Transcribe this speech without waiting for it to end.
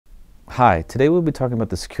Hi, today we'll be talking about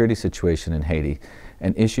the security situation in Haiti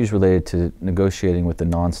and issues related to negotiating with the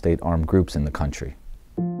non-state armed groups in the country.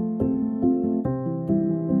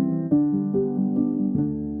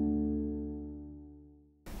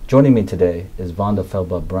 Joining me today is Vanda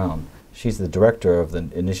Felbab-Brown. She's the director of the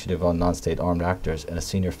Initiative on Non-State Armed Actors and a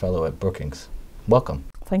senior fellow at Brookings. Welcome.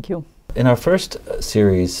 Thank you. In our first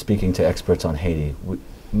series, speaking to experts on Haiti,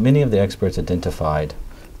 many of the experts identified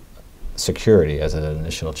security as an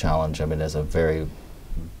initial challenge, as a very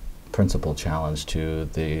principal challenge to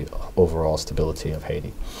the overall stability of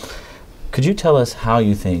Haiti. Could you tell us how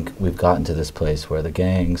you think we've gotten to this place where the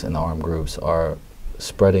gangs and the armed groups are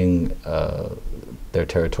spreading their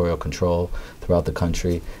territorial control throughout the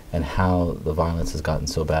country, and how the violence has gotten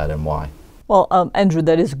so bad and why? Well, Andrew,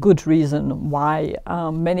 there is good reason why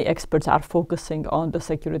many experts are focusing on the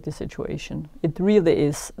security situation. It really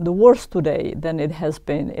is the worst today than it has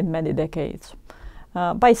been in many decades.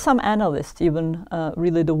 By some analysts, even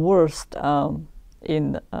really the worst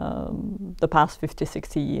in the past 50,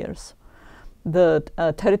 60 years. The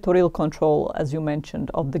territorial control, as you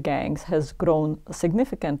mentioned, of the gangs has grown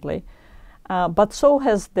significantly, but so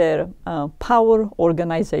has their power,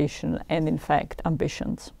 organization, and in fact,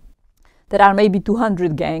 ambitions. There are maybe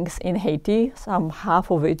 200 gangs in Haiti,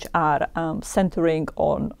 half of which are centering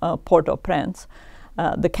on Port-au-Prince,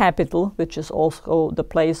 the capital, which is also the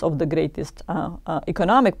place of the greatest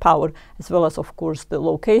economic power, as well as, of course, the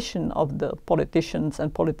location of the politicians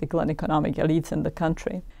and political and economic elites in the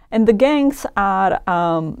country. And the gangs are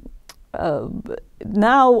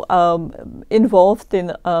now involved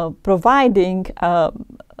in providing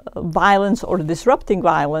violence or disrupting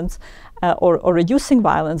violence or reducing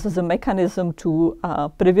violence as a mechanism to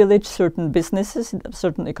privilege certain businesses,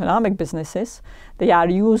 certain economic businesses. They are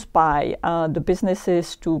used by the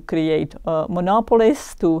businesses to create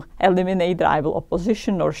monopolies, to eliminate rival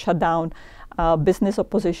opposition or shut down business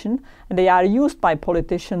opposition. And they are used by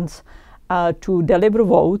politicians to deliver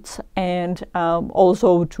votes and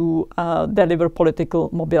also to deliver political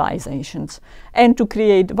mobilizations and to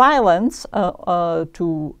create violence,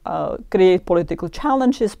 to create political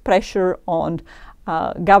challenges, pressure on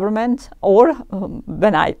government, or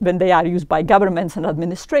when they are used by governments and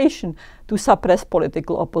administration to suppress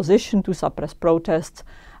political opposition, to suppress protests,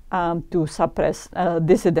 to suppress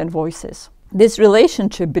dissident voices. This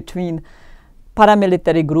relationship between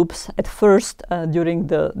paramilitary groups, at first during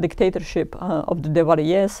the dictatorship of the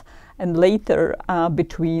Devariers, and later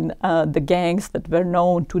between the gangs that were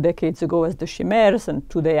known 2 decades ago as the Chimères, and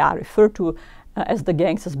today are referred to as the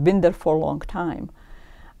gangs, has been there for a long time.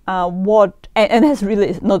 And has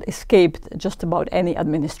really not escaped just about any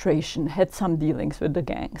administration, had some dealings with the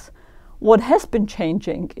gangs. What has been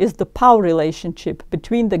changing is the power relationship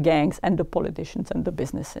between the gangs and the politicians and the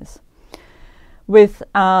businesses. With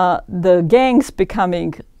the gangs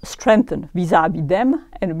becoming strengthened vis-à-vis them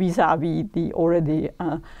and vis-à-vis the already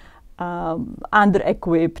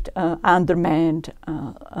under-equipped, undermanned,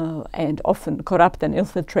 and often corrupt and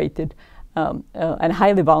infiltrated and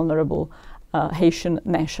highly vulnerable Haitian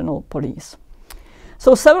national police.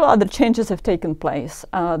 So several other changes have taken place.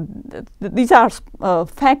 These are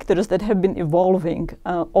factors that have been evolving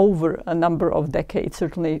over a number of decades,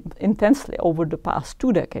 certainly intensely over the past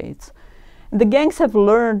 2 decades. The gangs have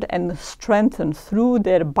learned and strengthened through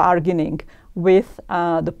their bargaining with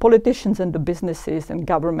the politicians and the businesses and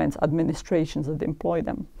governments, administrations that employ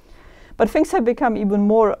them. But things have become even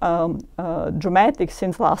more dramatic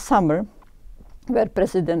since last summer, where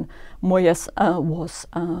President Moïse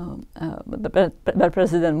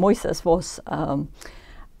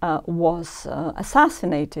was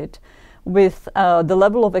assassinated, with the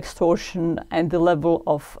level of extortion and the level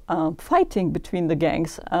of fighting between the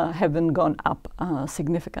gangs having gone up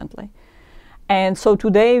significantly. And so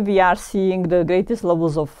today we are seeing the greatest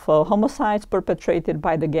levels of homicides perpetrated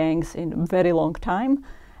by the gangs in a very long time.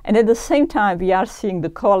 And at the same time, we are seeing the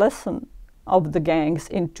coalescence of the gangs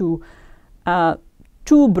into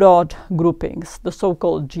 2 broad groupings, the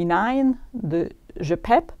so-called G9, the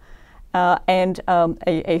USIP, and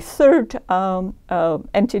a third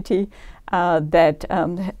entity that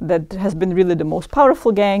has been really the most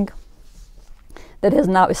powerful gang, that has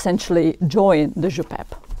now essentially joined the USIP.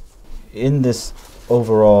 In this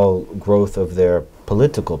overall growth of their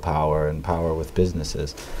political power and power with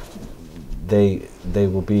businesses, they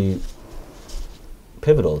will be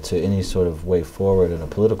pivotal to any sort of way forward in a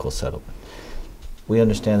political settlement. We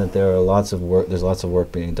understand that there's lots of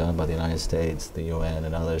work being done by the United States, the UN,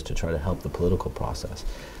 and others to try to help the political process.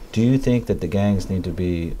 Do you think that the gangs need to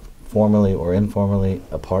be formally or informally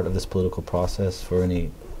a part of this political process for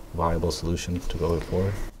any viable solution to go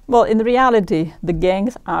forward? Well, in reality, the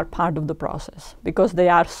gangs are part of the process because they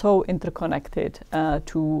are so interconnected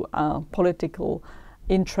to political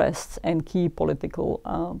interests and key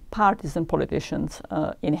political parties and politicians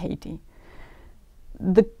in Haiti.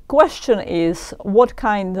 The question is what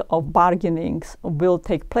kind of bargainings will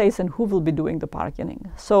take place and who will be doing the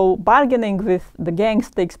bargaining. So bargaining with the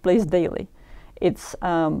gangs takes place daily. It's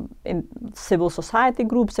in civil society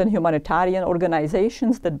groups and humanitarian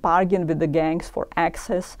organizations that bargain with the gangs for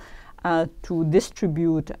access to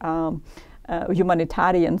distribute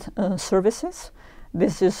humanitarian services.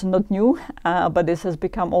 This is not new, but this has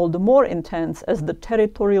become all the more intense as the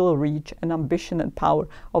territorial reach and ambition and power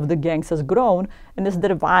of the gangs has grown, and as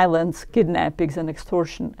their violence, kidnappings, and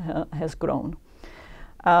extortion has grown.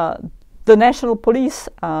 The national police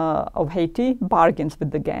of Haiti bargains with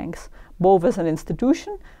the gangs, both as an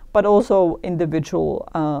institution, but also individual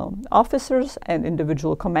officers and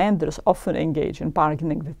individual commanders often engage in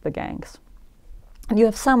bargaining with the gangs. And you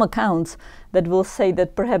have some accounts that will say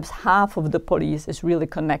that perhaps half of the police is really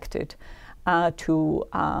connected to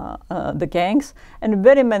the gangs, and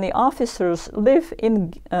very many officers live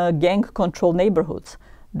in gang-controlled neighborhoods.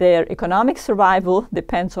 Their economic survival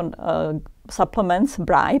depends on supplements,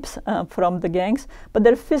 bribes from the gangs, but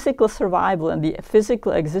their physical survival and the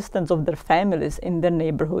physical existence of their families in their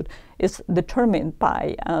neighborhood is determined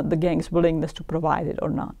by the gang's willingness to provide it or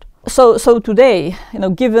not. So today,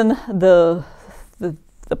 given the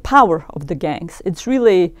power of the gangs, it's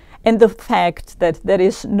really, and the fact that there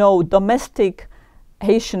is no domestic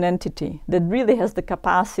Haitian entity that really has the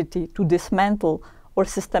capacity to dismantle or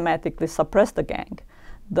systematically suppress the gang.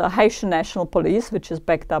 The Haitian National Police, which is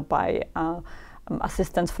backed up by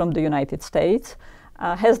assistance from the United States,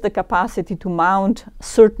 has the capacity to mount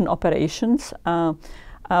certain operations,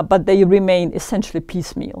 but they remain essentially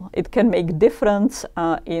piecemeal. It can make difference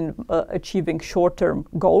in achieving short-term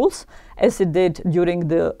goals, as it did during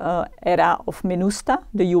the era of MINUSTA,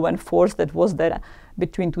 the UN force that was there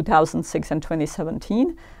between 2006 and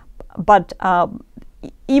 2017. But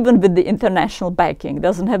even with the international backing,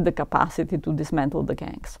 doesn't have the capacity to dismantle the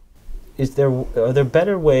gangs. Are there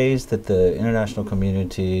better ways that the international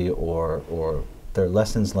community or there are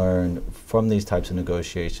lessons learned from these types of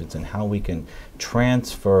negotiations and how we can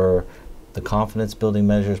transfer the confidence building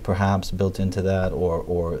measures perhaps built into that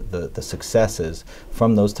or the successes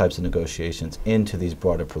from those types of negotiations into these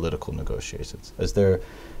broader political negotiations? Is there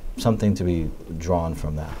something to be drawn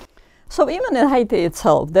from that? So even in Haiti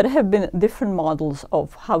itself, there have been different models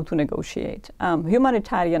of how to negotiate.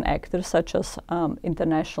 Humanitarian actors such as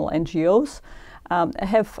international NGOs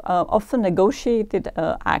have often negotiated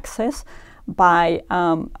access by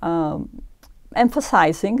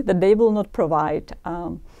emphasizing that they will not provide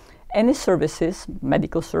any services,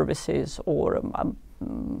 medical services or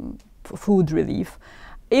food relief,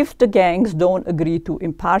 if the gangs don't agree to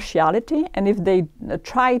impartiality and if they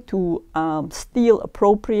try to steal,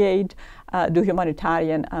 appropriate the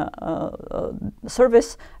humanitarian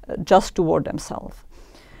service just toward themselves.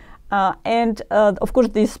 Of course,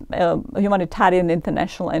 these humanitarian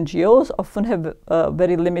international NGOs often have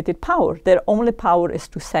very limited power. Their only power is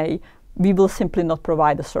to say, we will simply not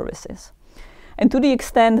provide the services. And to the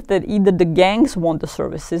extent that either the gangs want the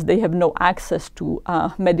services, they have no access to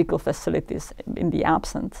medical facilities in the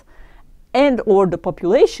absence, and or the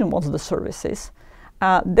population wants the services,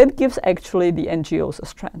 that gives actually the NGOs a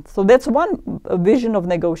strength. So that's one vision of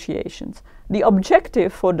negotiations. The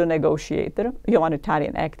objective for the negotiator,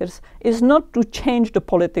 humanitarian actors, is not to change the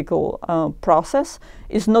political process,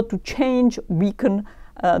 is not to change, weaken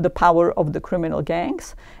the power of the criminal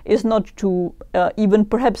gangs, is not to even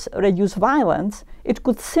perhaps reduce violence. It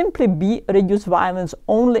could simply be reduce violence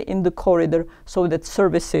only in the corridor so that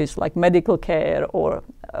services like medical care or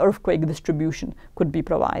earthquake distribution could be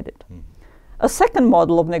provided. A second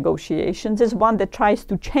model of negotiations is one that tries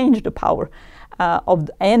to change the power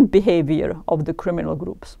and behavior of the criminal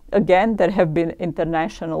groups. Again, there have been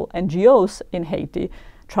international NGOs in Haiti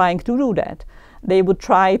trying to do that. They would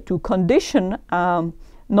try to condition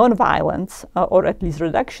non-violence or at least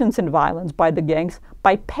reductions in violence by the gangs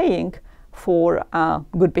by paying for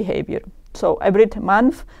good behavior. So every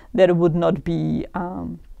month there would not be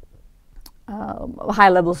high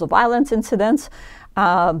levels of violence incidents.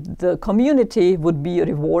 The community would be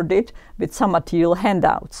rewarded with some material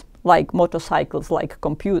handouts, like motorcycles, like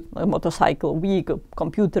a motorcycle a week, a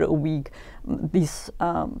computer a week, these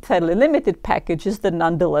fairly limited packages that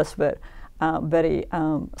nonetheless were very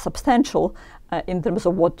substantial in terms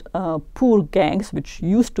of what poor gangs, which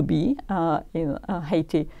used to be in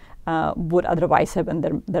Haiti, would otherwise have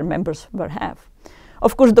and their members would have.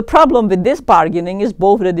 Of course, the problem with this bargaining is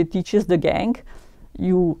both that it teaches the gang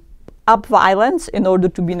you up violence in order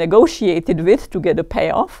to be negotiated with to get a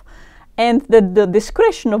payoff, and that the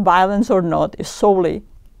discretion of violence or not is solely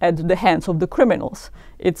at the hands of the criminals.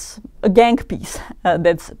 It's a gang piece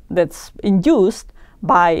that's induced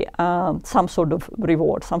by some sort of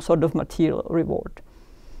reward, some sort of material reward.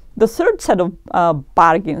 The third set of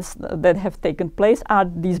bargains that have taken place are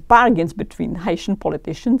these bargains between Haitian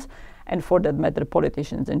politicians and, for that matter,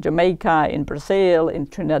 politicians in Jamaica, in Brazil, in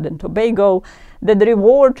Trinidad and Tobago, that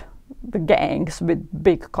reward the gangs with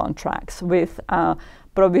big contracts, with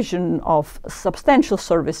provision of substantial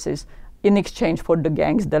services in exchange for the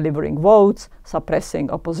gangs delivering votes,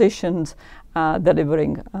 suppressing oppositions,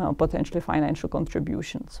 delivering potentially financial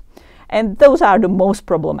contributions. And those are the most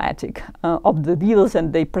problematic of the deals,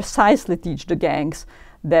 and they precisely teach the gangs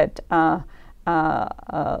that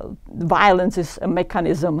violence is a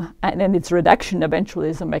mechanism, and its reduction eventually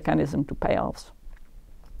is a mechanism to payoffs.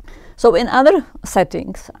 So in other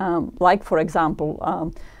settings, like for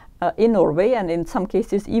example in Norway, and in some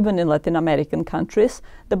cases even in Latin American countries,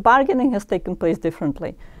 the bargaining has taken place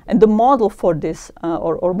differently. And the model for this,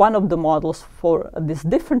 or one of the models for this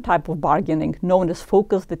different type of bargaining, known as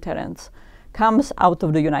focused deterrence, comes out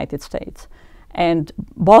of the United States. And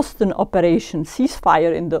Boston Operation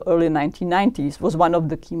Ceasefire in the early 1990s was one of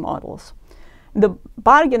the key models. The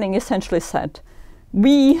bargaining essentially said,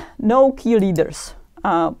 we know key leaders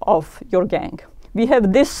of your gang. We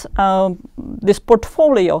have this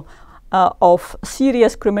portfolio of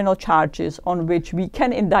serious criminal charges on which we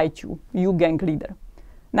can indict you, you gang leader.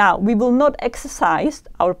 Now, we will not exercise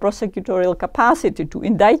our prosecutorial capacity to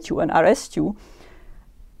indict you and arrest you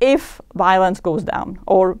if violence goes down,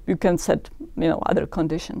 or you can set, other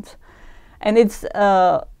conditions. And it's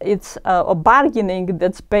a bargaining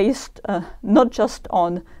that's based not just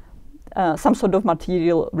on some sort of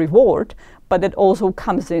material reward, but it also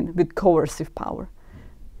comes in with coercive power.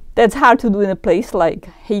 That's hard to do in a place like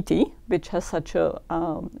Haiti, which has such a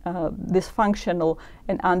dysfunctional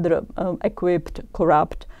and under-equipped,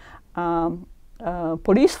 corrupt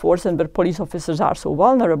police force, and where police officers are so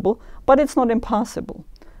vulnerable, but it's not impossible.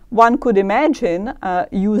 One could imagine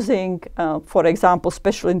using, for example,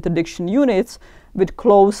 special interdiction units with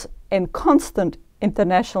close and constant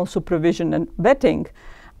international supervision and vetting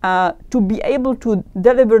to be able to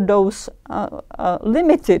deliver those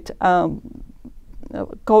limited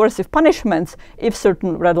coercive punishments if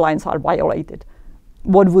certain red lines are violated.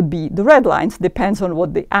 What would be the red lines depends on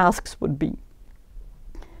what the asks would be.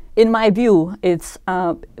 In my view, it's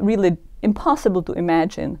really impossible to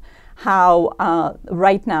imagine how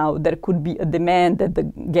right now there could be a demand that the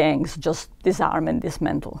gangs just disarm and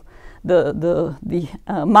dismantle. The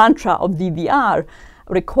mantra of DDR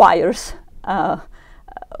requires a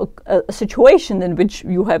situation in which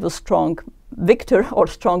you have a strong victor or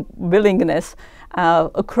strong willingness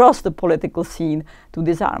across the political scene to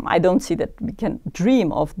disarm. I don't see that we can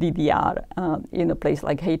dream of DDR in a place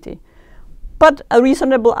like Haiti. But a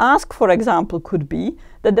reasonable ask, for example, could be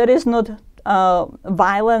that there is not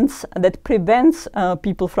violence that prevents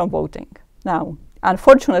people from voting. Now,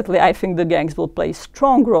 unfortunately, I think the gangs will play a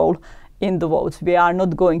strong role in the votes. We are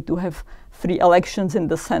not going to have free elections in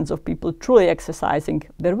the sense of people truly exercising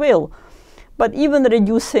their will. But even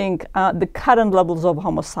reducing the current levels of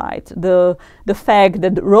homicide, the fact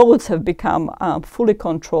that roads have become fully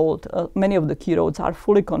controlled, many of the key roads are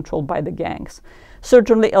fully controlled by the gangs,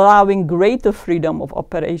 certainly allowing greater freedom of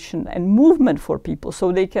operation and movement for people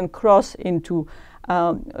so they can cross into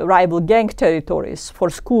rival gang territories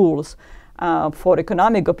for schools, for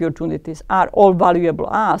economic opportunities, are all valuable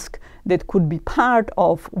asks that could be part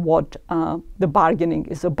of what the bargaining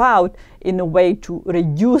is about in a way to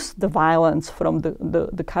reduce the violence from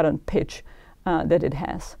the current pitch that it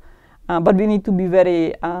has. But we need to be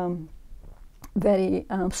very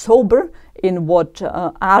sober in what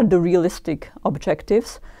are the realistic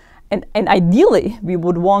objectives. And ideally, we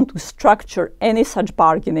would want to structure any such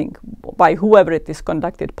bargaining by whoever it is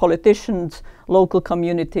conducted, politicians, local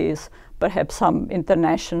communities, perhaps some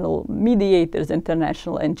international mediators,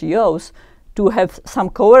 international NGOs, to have some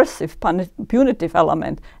coercive, punitive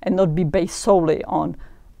element and not be based solely on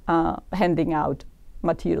handing out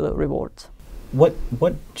material rewards. What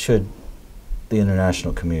should the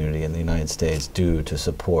international community in the United States do to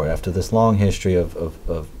support, after this long history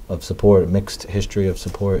of support, mixed history of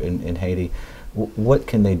support in Haiti, what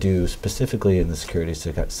can they do specifically in the security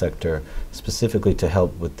sector, specifically to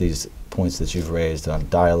help with these points that you've raised on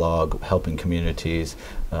dialogue, helping communities,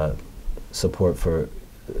 support for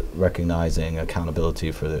recognizing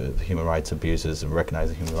accountability for the human rights abuses and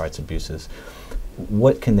recognizing human rights abuses?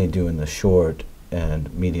 What can they do in the short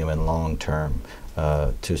and medium and long term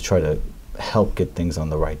to try to help get things on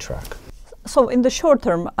the right track? So in the short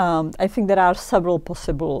term, I think there are several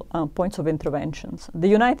possible points of interventions. The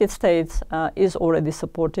United States is already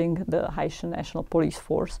supporting the Haitian National Police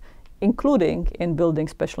Force, including in building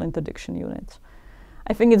special interdiction units.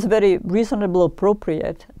 I think it's very reasonable,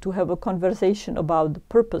 appropriate to have a conversation about the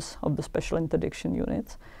purpose of the special interdiction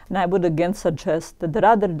units. And I would again suggest that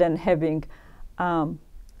rather than having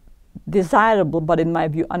desirable, but in my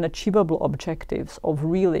view, unachievable objectives of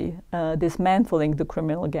really dismantling the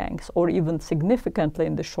criminal gangs, or even significantly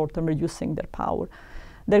in the short term reducing their power,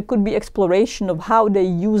 there could be exploration of how they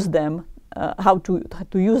use them, how to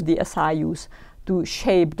use the SIUs to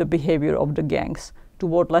shape the behavior of the gangs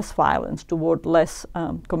toward less violence, toward less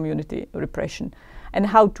community repression, and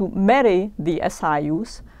how to marry the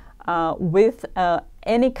SIUs with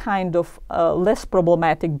any kind of less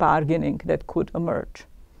problematic bargaining that could emerge.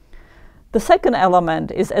 The second element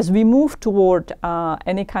is, as we move toward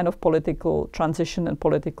any kind of political transition and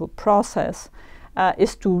political process,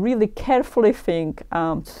 is to really carefully think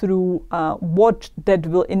through what that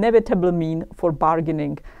will inevitably mean for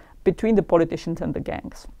bargaining between the politicians and the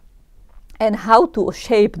gangs, and how to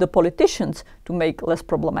shape the politicians to make less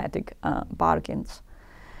problematic bargains.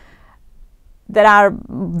 There are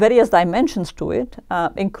various dimensions to it,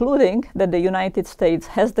 including that the United States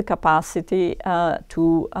has the capacity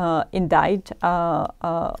to indict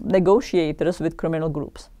negotiators with criminal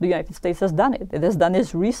groups. The United States has done it. It has done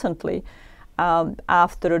this recently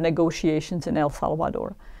after negotiations in El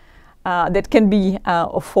Salvador. That can be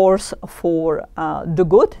a force for the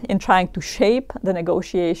good in trying to shape the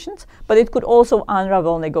negotiations, but it could also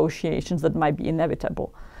unravel negotiations that might be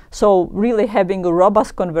inevitable. So really having a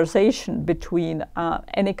robust conversation between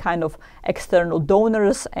any kind of external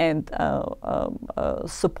donors and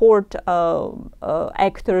support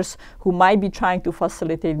actors who might be trying to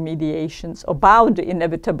facilitate mediations about the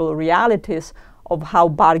inevitable realities of how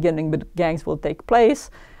bargaining with gangs will take place,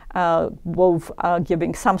 both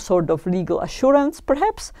giving some sort of legal assurance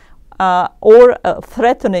perhaps, or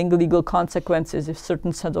threatening legal consequences if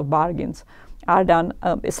certain sets of bargains are done,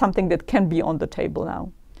 is something that can be on the table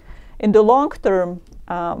now. In the long term,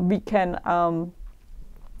 we can,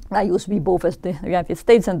 I use we both as the United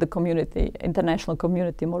States and the community, international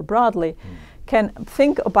community more broadly, can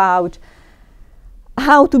think about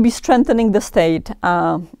how to be strengthening the state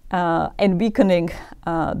and weakening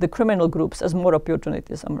the criminal groups as more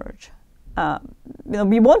opportunities emerge.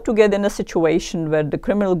 We want to get in a situation where the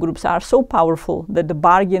criminal groups are so powerful that the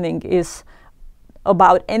bargaining is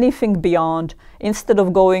about anything beyond, instead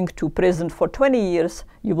of going to prison for 20 years,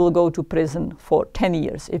 you will go to prison for 10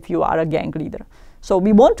 years if you are a gang leader. So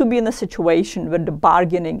we want to be in a situation where the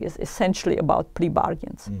bargaining is essentially about plea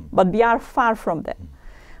bargains, but we are far from that.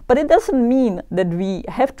 But it doesn't mean that we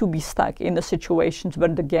have to be stuck in the situations where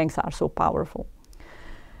the gangs are so powerful.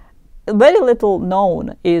 Very little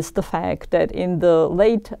known is the fact that in the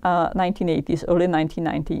late 1980s, early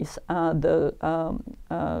 1990s,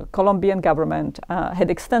 the Colombian government had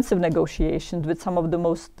extensive negotiations with some of the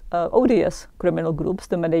most odious criminal groups,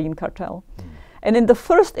 the Medellin cartel. And in the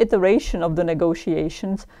first iteration of the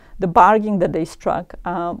negotiations, the bargain that they struck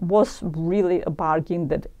was really a bargain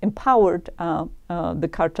that empowered the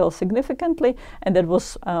cartel significantly, and that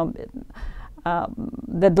was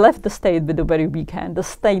that left the state with a very weak hand. The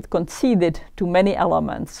state conceded to many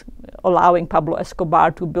elements, allowing Pablo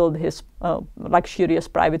Escobar to build his luxurious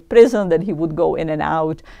private prison that he would go in and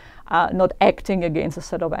out, not acting against a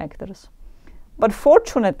set of actors. But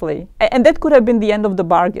fortunately, and that could have been the end of the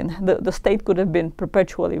bargain, the state could have been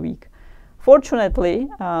perpetually weak. Fortunately,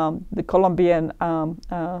 the Colombian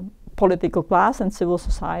political class and civil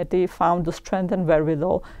society found the strength and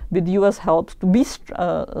wherewithal, with U.S. help, to be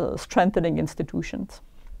strengthening institutions.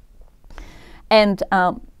 And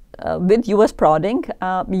with U.S. prodding,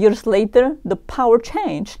 years later, the power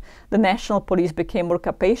changed. The national police became more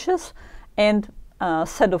capacious, and a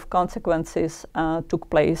set of consequences took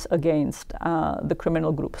place against the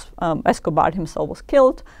criminal groups. Escobar himself was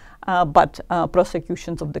killed, but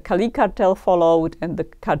prosecutions of the Cali cartel followed, and the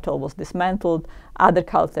cartel was dismantled. Other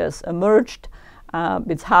cartels emerged.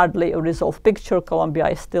 It's hardly a resolved picture. Colombia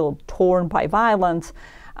is still torn by violence.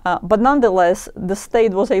 But nonetheless, the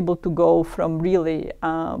state was able to go from really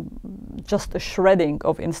just a shredding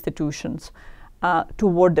of institutions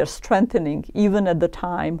toward their strengthening, even at the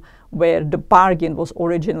time where the bargain was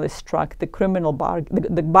originally struck, the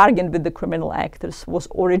bargain with the criminal actors was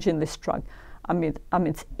originally struck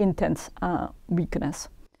amidst intense weakness.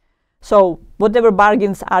 So whatever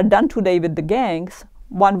bargains are done today with the gangs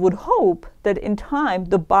one would hope that in time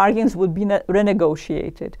the bargains would be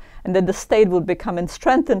renegotiated, and that the state would become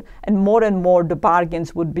strengthened, and more the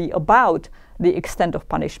bargains would be about the extent of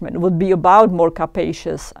punishment, would be about more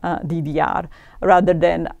capacious DDR rather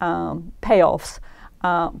than payoffs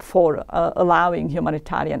for allowing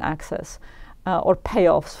humanitarian access or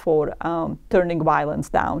payoffs for turning violence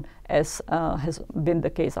down, as has been the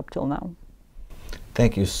case up till now.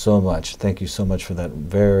 Thank you so much. Thank you so much for that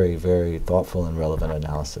very, very thoughtful and relevant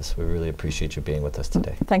analysis. We really appreciate you being with us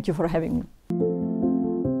today. Thank you for having me.